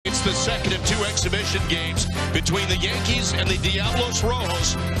second of 2 exhibition games between the Yankees and the Diablos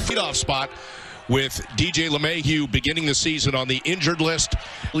Rojos. Leadoff spot with DJ LeMahieu beginning the season on the injured list.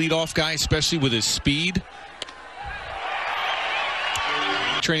 Leadoff guy, especially with his speed.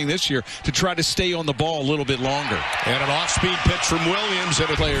 Training this year to try to stay on the ball a little bit longer. And an off-speed pitch from Williams. And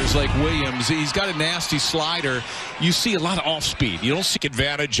players like Williams, he's got a nasty slider. You see a lot of off-speed. You don't see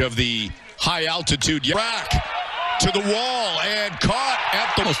advantage of the high-altitude rack to the wall and caught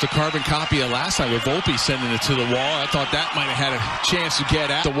at the... Almost a carbon copy of last time with Volpe sending it to the wall. I thought that might have had a chance to get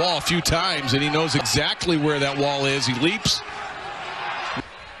at the wall a few times, and he knows exactly where that wall is. He leaps.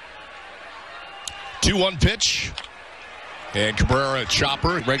 2-1 pitch. And Cabrera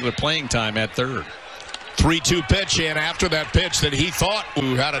chopper. Regular playing time at third. 3-2 pitch, and after that pitch that he thought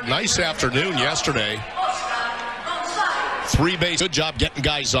who had a nice afternoon yesterday. 3 base. Good job getting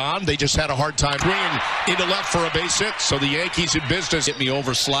guys on. They just had a hard time swinging into left for a base hit. So the Yankees in business. Hit me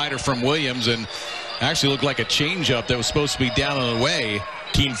over slider from Williams, and actually looked like a changeup that was supposed to be down and away.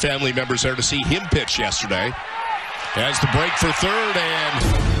 Team family members there to see him pitch yesterday. As the break for third, and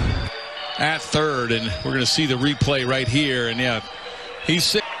at third, and we're going to see the replay right here. And yeah, he's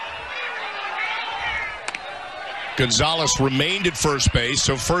sick. Gonzalez remained at first base,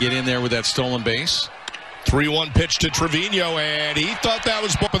 so first get in there with that stolen base. 3-1 pitch to Trevino, and he thought that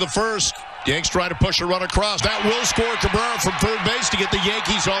was bump of the first. Yanks trying to push a run across. That will score Cabrera from third base to get the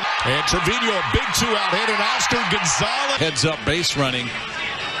Yankees on. And Trevino, a big 2-out hit, and Oscar Gonzalez heads up base running.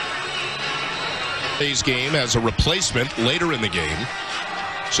 Today's game as a replacement later in the game.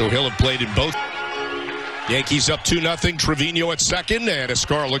 So he'll have played in both. Yankees up 2-0. Trevino at second, and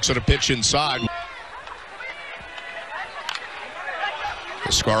Escara looks at a pitch inside.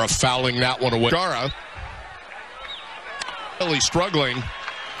 Escara fouling that one away. Escara really struggling.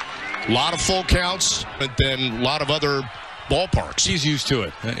 A lot of full counts, but then a lot of other ballparks. He's used to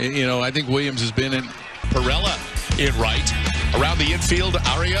it. You know, I think Williams has been in. Perella in right. Around the infield,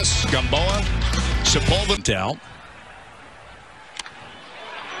 Arias, Gamboa, Sepulveda. Down.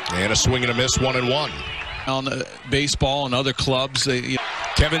 And a swing and a miss, 1-1. On baseball and other clubs,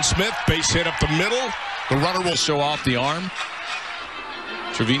 Kevin Smith, base hit up the middle. The runner will show off the arm.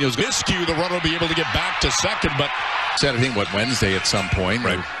 Trevino's miscue. The runner will be able to get back to second, but said I think Wednesday at some point.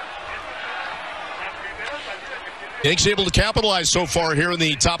 Right. Yankees able to capitalize so far here in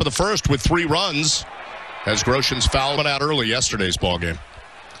the top of the first with 3 runs, as Groshans fouled one out early yesterday's ball game.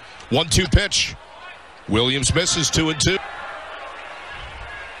 1-2 pitch. Williams misses 2-2.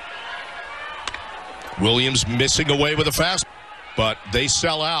 Williams missing away with a fast, but they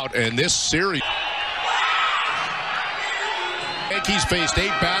sell out, and this series. Yankees faced 8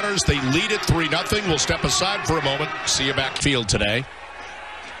 batters. They lead it 3-0. We'll step aside for a moment. See you backfield today.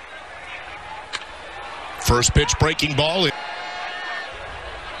 First pitch breaking ball.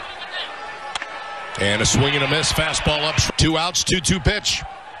 And a swing and a miss. Fastball up. 2 outs, 2-2 pitch.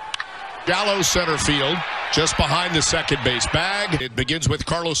 Shallow center field, just behind the second base bag. It begins with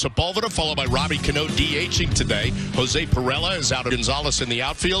Carlos Sepulveda, followed by Robbie Cano DHing today. Jose Perella is out of Gonzalez in the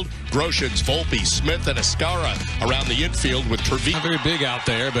outfield. Groshans, Volpe, Smith, and Escara around the infield with Trevino. Not very big out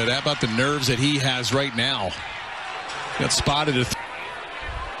there, but how about the nerves that he has right now? Got spotted at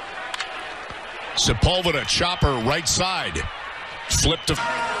Sepulveda, chopper, right side. Flipped to...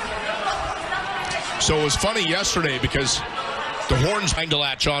 So it was funny yesterday because the Horns trying to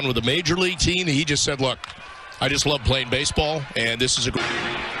latch on with a major league team. He just said, look, I just love playing baseball, and this is a...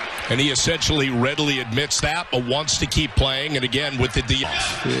 And he essentially readily admits that, but wants to keep playing. And again, with the...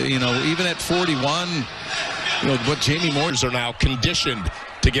 You know, even at 41, you know, what Jamie Moore's are now conditioned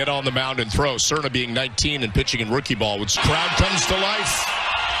to get on the mound and throw. Cerna being 19 and pitching in rookie ball. Which crowd comes to life.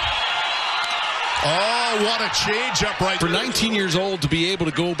 Oh, what a change-up right for 19 years old to be able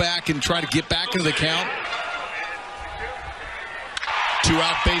to go back and try to get back into the count.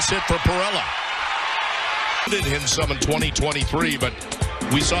 2-out base hit for Perella. Did him some in 2023, but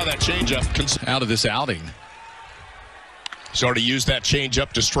we saw that changeup out of this outing. He's already used that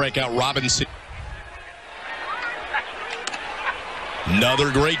changeup to strike out Robinson. Another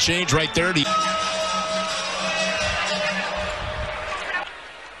great change right there.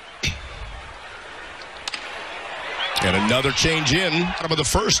 And another change in bottom of the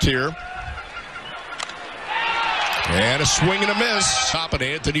first here. And a swing and a miss. Top of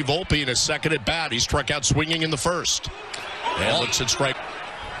Anthony Volpe in his second at bat. He struck out swinging in the first. And looks at strike.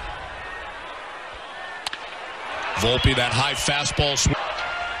 Volpe, that high fastball swing.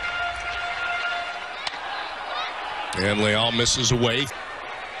 And Leal misses away.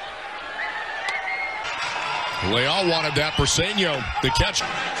 Leal wanted that. Briseño, the catch.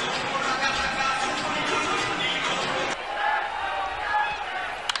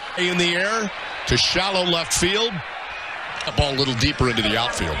 In the air to shallow left field. A ball a little deeper into the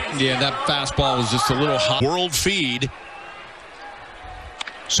outfield. Yeah, that fastball was just a little hot. World feed.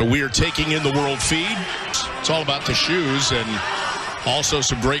 So we are taking in the world feed. It's all about the shoes and also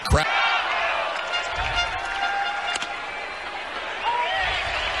some great crowd.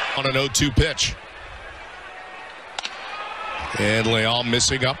 On an 0-2 pitch. And Leal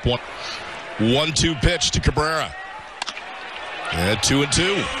missing up one. 1-2 pitch to Cabrera. And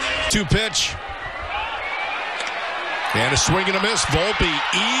 2-2. 2 pitch. And a swing and a miss. Volpe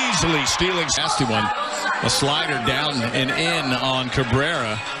easily stealing. Nasty one. A slider down and in on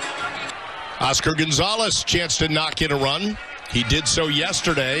Cabrera. Oscar Gonzalez chance to knock in a run. He did so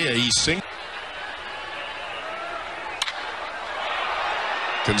yesterday. He singled.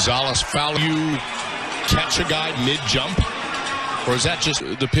 Gonzalez foul. You catch a guy mid-jump? Or is that just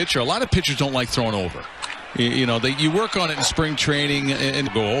the pitcher? A lot of pitchers don't like throwing over. You know, you work on it in spring training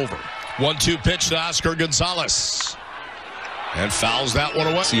and go over. 1-2 pitch to Oscar Gonzalez. And fouls that one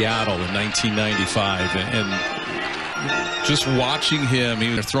away. Seattle in 1995. And just watching him,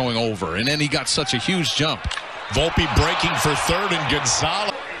 he was throwing over. And then he got such a huge jump. Volpe breaking for third and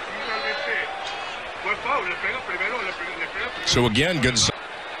Gonzalez. So again, Gonzalez.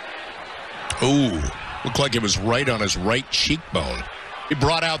 Ooh, looked like it was right on his right cheekbone. He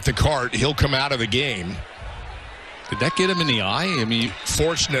brought out the cart. He'll come out of the game. Did that get him in the eye? I mean,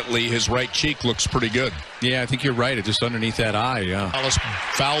 fortunately, his right cheek looks pretty good. Yeah, I think you're right. It's just underneath that eye, yeah. Gonzalez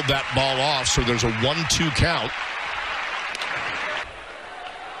fouled that ball off, so there's a 1-2 count.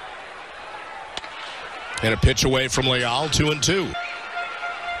 And a pitch away from Leal, 2-2.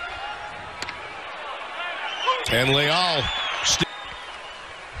 And Leal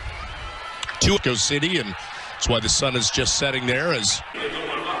to City, and that's why the sun is just setting there. As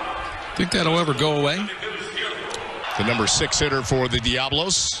think that'll ever go away? The number 6 hitter for the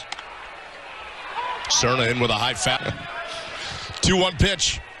Diablos. Cerna in with a high foul. 2-1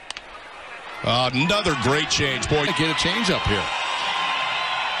 pitch. Another great change. Boy, get a change up here.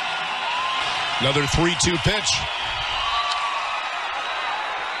 Another 3-2 pitch.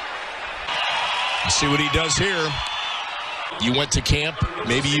 Let's see what he does here. You went to camp.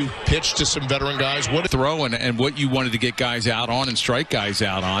 Maybe you pitched to some veteran guys. What throw and what you wanted to get guys out on and strike guys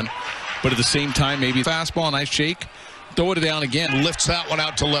out on. But at the same time, maybe fastball, nice shake. Throw it down again. Lifts that one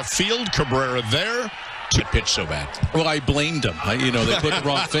out to left field. Cabrera there. To pitch so bad. Well, I blamed him. You know, they put the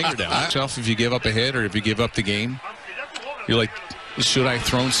wrong finger down. If you give up a hit or if you give up the game, you're like, should I have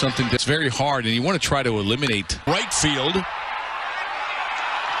thrown something? It's very hard, and you want to try to eliminate. Right field.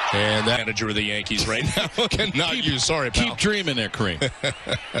 And that manager of the Yankees right now cannot use. Sorry, pal. Keep dreaming there, Kareem.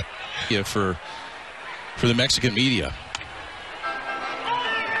 Yeah, for the Mexican media.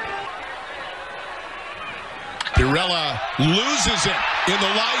 Pirela loses it in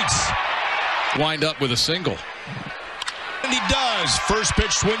the lights. Wind up with a single. And he does. First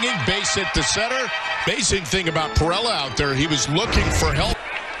pitch swinging, base hit to center. Amazing thing about Pirela out there, he was looking for help.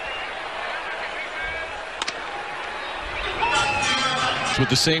 With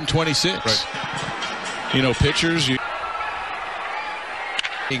the same 26. Right. You know, pitchers,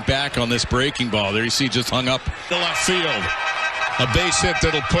 back on this breaking ball. There you see just hung up. The left field. A base hit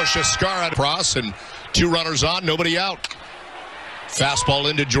that'll push Escar across, and 2 runners on, nobody out. Fastball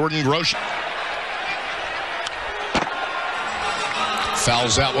into Jordan Grosh.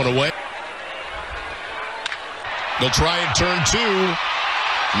 Fouls that one away. They'll try and turn 2.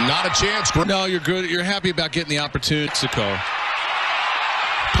 Not a chance. No, you're good. You're happy about getting the opportunity. Mexico.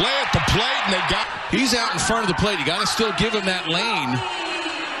 Play at the plate, and they got. He's out in front of the plate. You got to still give him that lane.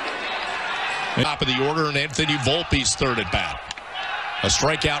 Top of the order, and Anthony Volpe's third at bat. A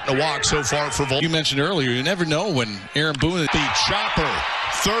strikeout and a walk so far for Volpe. You mentioned earlier, you never know when Aaron Boone. The chopper,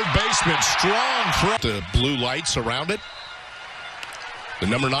 third baseman, strong throw. The blue lights around it. The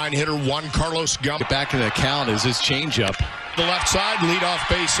number 9 hitter, Juan Carlos Gum. Get back in the count is his changeup. The left side, leadoff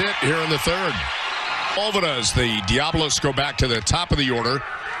base hit here in the third. Alvarez, the Diablos go back to the top of the order.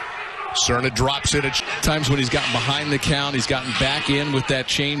 Cerna drops it. Times when he's gotten behind the count, he's gotten back in with that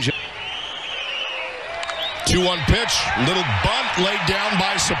changeup. 2-1 pitch, little bunt laid down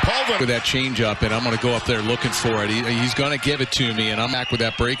by Sepulveda. With that changeup, and I'm going to go up there looking for it. He's going to give it to me, and I'm back with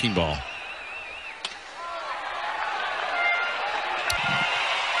that breaking ball.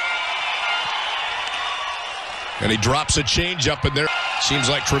 And he drops a changeup in there. Seems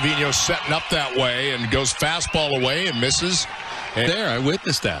like Trevino's setting up that way and goes fastball away and misses. And there, I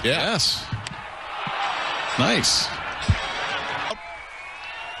witnessed that. Yeah. Yes. Nice.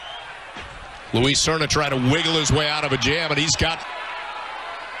 Luis Cerna trying to wiggle his way out of a jam, and he's got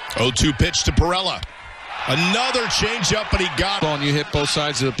 0-2 pitch to Pirela. Another changeup, but he got it. And you hit both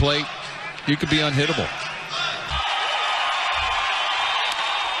sides of the plate, you could be unhittable.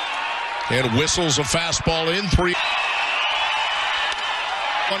 And whistles a fastball in 3.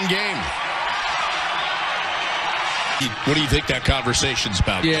 1 game. What do you think that conversation's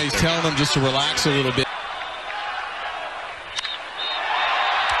about? Yeah, he's telling them just to relax a little bit.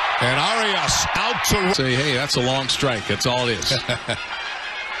 And Arias out to say, hey, that's a long strike. That's all it is.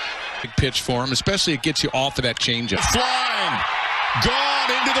 Big pitch for him, especially it gets you off of that changeup. Flying,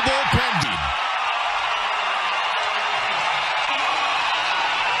 gone into the bullpen.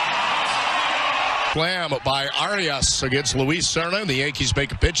 Slam by Arias against Luis Serna. The Yankees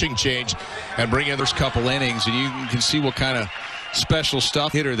make a pitching change and bring in there's a couple innings, and you can see what kind of special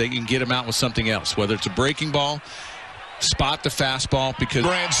stuff hitter they can get him out with something else, whether it's a breaking ball, spot the fastball, because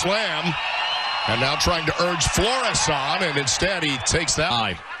grand slam, and now trying to urge Flores on, and instead he takes that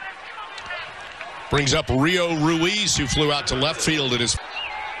high. Brings up Rio Ruiz, who flew out to left field at his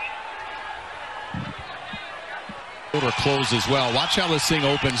shoulder closed as well. Watch how this thing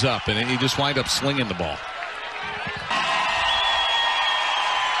opens up, and he just wind up slinging the ball.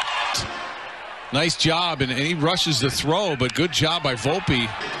 Nice job, and he rushes the throw, but good job by Volpe.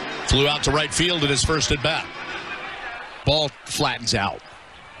 Flew out to right field in his first at bat. Ball flattens out.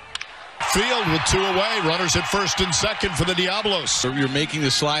 Field with 2 away. Runners at first and second for the Diablos. So you're making the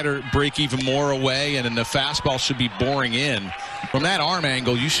slider break even more away, and then the fastball should be boring in. From that arm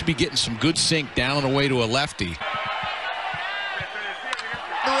angle, you should be getting some good sink down and away to a lefty.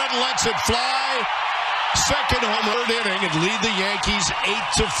 And lets it fly. Second home run inning and lead the Yankees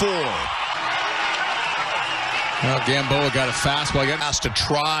 8-4. Well, Gamboa got a fastball. He has to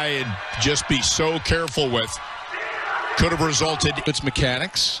try and just be so careful with. Could have resulted. It's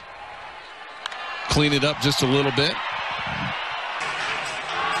mechanics. Clean it up just a little bit.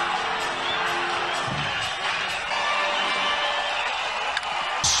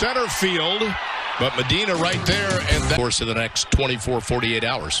 Center field, but Medina right there, and that course of the next 24, 48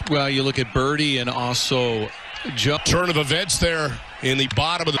 hours. Well, you look at Birdie and also turn of events there in the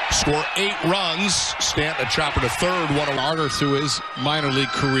bottom of the score. 8 runs. Stanton a chopper to third. One harder through his minor league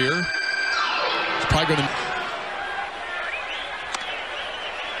career. It's probably going to.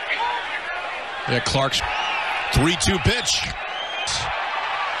 Yeah, Clark's 3-2 pitch.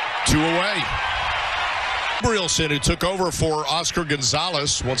 2 away. Gabrielson, who took over for Oscar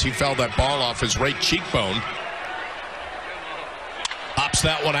Gonzalez once he fouled that ball off his right cheekbone. Pops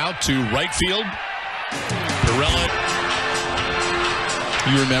that one out to right field. Pirella.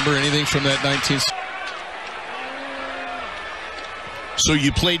 You remember anything from that 19th? So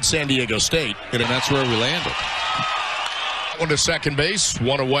you played San Diego State. And that's where we landed. One to second base,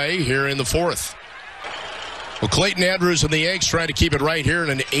 1 away here in the 4th. Well, Clayton Andrews and the Yanks trying to keep it right here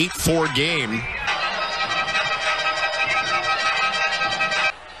in an 8-4 game.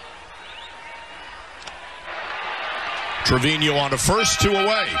 Trevino on to first, 2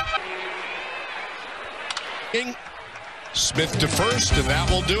 away. Smith to first, and that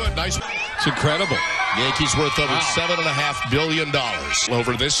will do it. Nice. It's incredible. Yankees worth over $7.5 billion.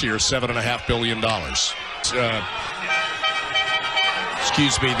 Over this year, $7.5 billion.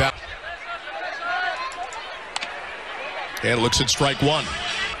 Excuse me, that. And looks at strike 1.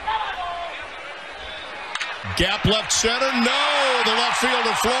 Gap left center. No, the left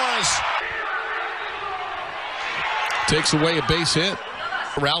fielder Flores takes away a base hit.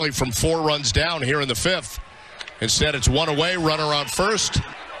 Rally from 4 runs down here in the 5th. Instead, it's 1 away. Runner on first.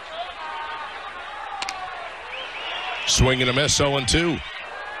 Swing and a miss. 0-2.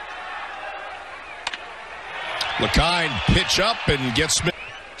 LeKine pitch up and gets Smith.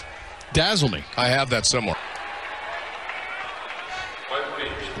 Dazzle me. I have that somewhere.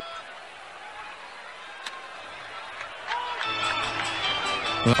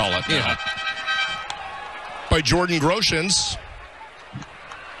 Call it. Yeah. By Jordan Groshans.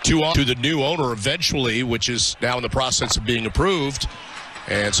 2 on to the new owner eventually, which is now in the process of being approved.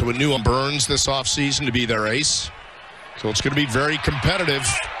 And so a new one Burns this offseason to be their ace. So it's going to be very competitive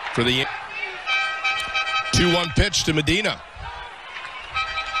for the 2-1 pitch to Medina.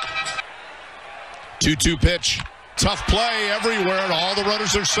 2-2 pitch. Tough play everywhere, and all the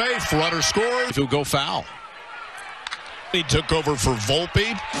runners are safe. Runner scores. He'll go foul. He took over for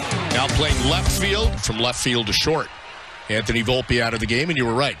Volpe. Now playing left field, from left field to short. Anthony Volpe out of the game, and you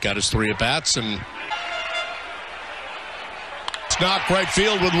were right. Got his 3 at-bats, and it's knocked right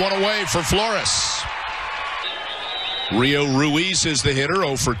field with 1 away for Flores. Rio Ruiz is the hitter,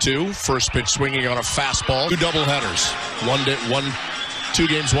 0 for 2. First pitch swinging on a fastball. 2 doubleheaders. 2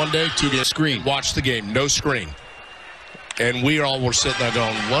 games 1 day, 2 games screen. Watch the game, no screen. And we all were sitting there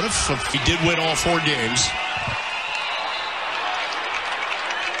going, what if he did win all 4 games?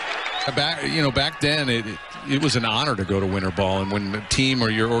 Back then, it was an honor to go to winter ball, and when the team or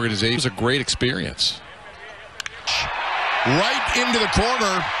your organization, it was a great experience. Right into the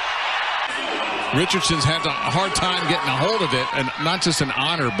corner. Richardson's had a hard time getting a hold of it, and not just an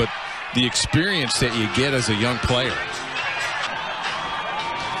honor, but the experience that you get as a young player.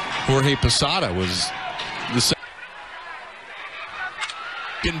 Jorge Posada was the same.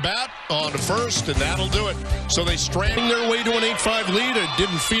 In bat on the first, and that'll do it. So they straightened their way to an 8-5 lead. It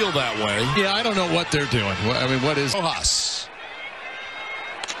didn't feel that way. Yeah, I don't know what they're doing. I mean, what is Rojos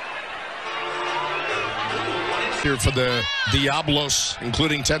here for the Diablos,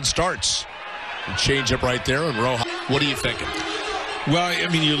 including 10 starts. Change up right there, and Rojos. What are you thinking? Well, I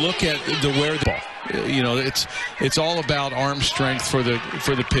mean, you look at where the ball. You know, it's all about arm strength for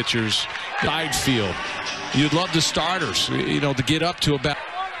the pitchers. Side field. You'd love the starters, to get up to about.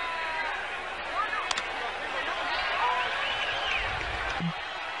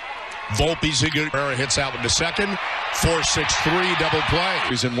 Volpe's a good hits out with the second. 4-6-3 double play.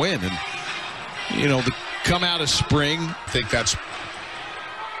 And win, and to come out of spring. I think that's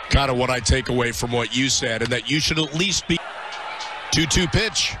kind of what I take away from what you said, and that you should at least be 2-2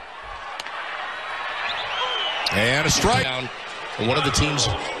 pitch. And a strike. And one of the team's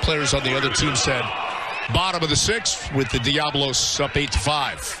players on the other team said, bottom of the 6th with the Diablos up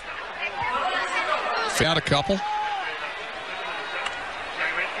 8-5. Found a couple.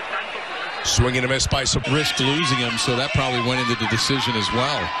 Swing and a miss by some. Risked losing him, so that probably went into the decision as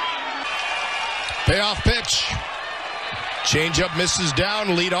well. Payoff pitch. Changeup misses down.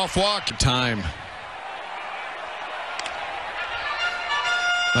 Leadoff walk. Time.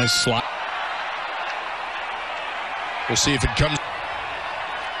 Nice slot. We'll see if it comes.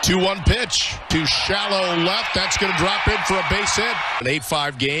 2-1 pitch. Too shallow left. That's going to drop in for a base hit. An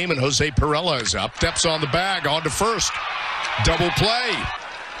 8-5 game, and Jose Perella is up. Steps on the bag. On to first. Double play.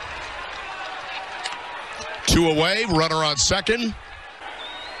 2 away. Runner on second.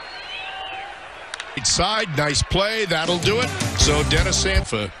 Right side. Nice play. That'll do it. So Dennis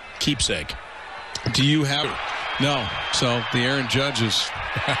Sanfa, keepsake. Do you have? No. So the Aaron Judge is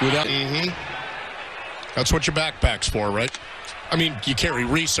without. That's what your backpack's for, right? I mean, you carry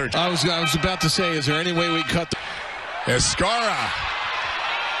research. I was about to say, is there any way we cut the Escara?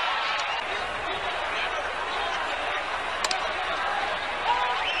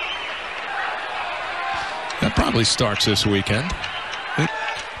 That probably starts this weekend.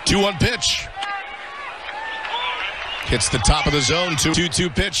 2-1 pitch. Hits the top of the zone.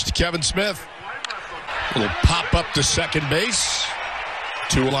 2-2 pitch to Kevin Smith. Little pop up to second base.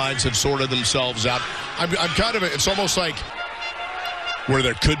 2 lines have sorted themselves out. I'm kind of, it's almost like where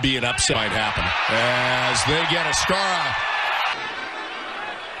there could be an upset might happen as they get Escara.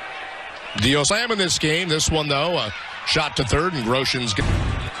 Dio slam in this game. This one, though, a shot to third, and Grosjean's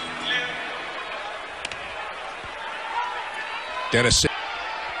Dennis.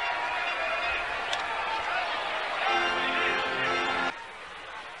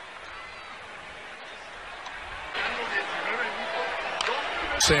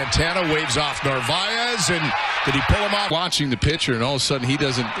 Santana waves off Narvaez, and did he pull him off? Watching the pitcher, and all of a sudden he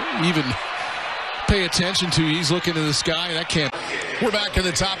doesn't even pay attention to. He's looking to the sky. That can't. We're back in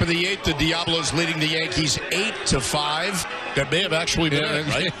the top of the 8th. The Diablos leading the Yankees 8-5. That may have actually been it,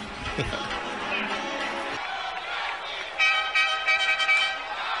 right?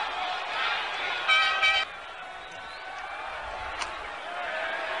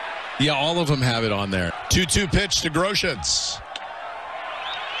 Yeah, all of them have it on there. 2-2 pitch to Grosjean.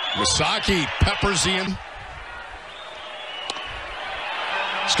 Misaki peppers in.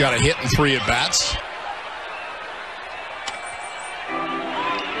 He's got a hit in 3 at-bats.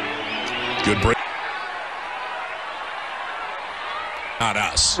 Good break. Not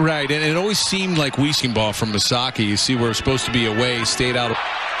us. Right, and it always seemed like we seen ball from Misaki. You see where it's supposed to be away, stayed out.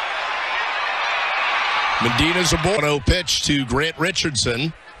 Medina's a 1-0 pitch to Grant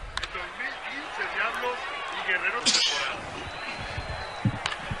Richardson.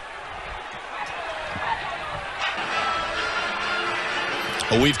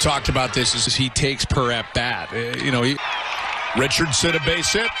 Well, we've talked about this as he takes per at bat. Richardson a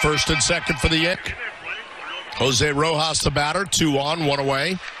base hit, first and second for the Yankees. Jose Rojos the batter, 2 on, 1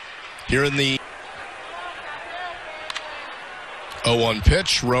 away. Here in the 0-1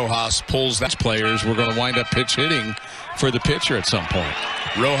 pitch, Rojos pulls that. Players, we're going to wind up pitch hitting for the pitcher at some point.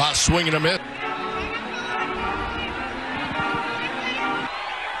 Rojos swinging a miss.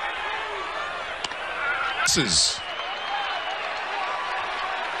 This is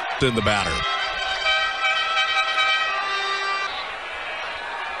in the batter.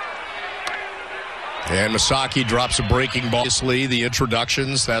 And Masaki drops a breaking ball. Obviously, the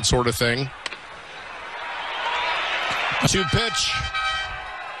introductions, that sort of thing. 2-pitch.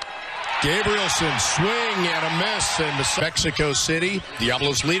 Gabrielson, swing and a miss. And Mexico City.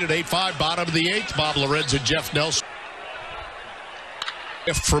 Diablos lead at 8-5, bottom of the 8th. Bob Lorenz and Jeff Nelson.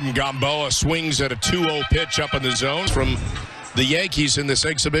 From Gamboa, swings at a 2-0 pitch up in the zone from the Yankees in this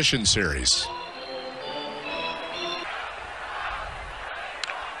exhibition series.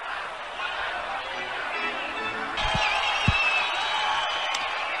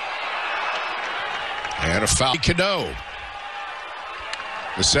 And a foul. Cano.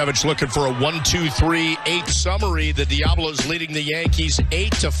 The Savage looking for a 1-2-3-8 summary. The Diablos leading the Yankees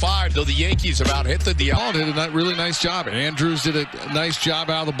 8-5, though the Yankees have out-hit the Diablos. Did a really nice job. Andrews did a nice job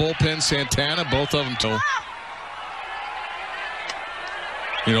out of the bullpen. Santana, both of them.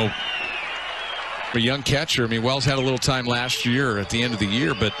 You know, a young catcher. I mean, Wells had a little time last year at the end of the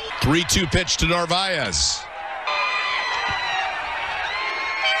year, but 3-2 pitch to Narvaez.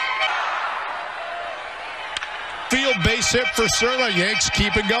 Field base hit for Cerna. Yanks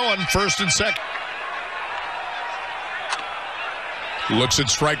keep it going. First and second. Looks at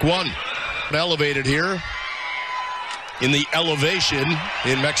strike one. Elevated here in the elevation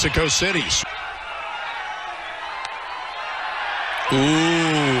in Mexico City.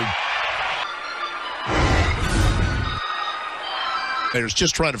 Ooh. There's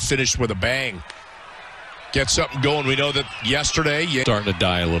just trying to finish with a bang. Get something going. We know that yesterday. Starting to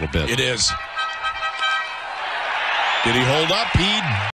die a little bit. It is. Did he hold up? He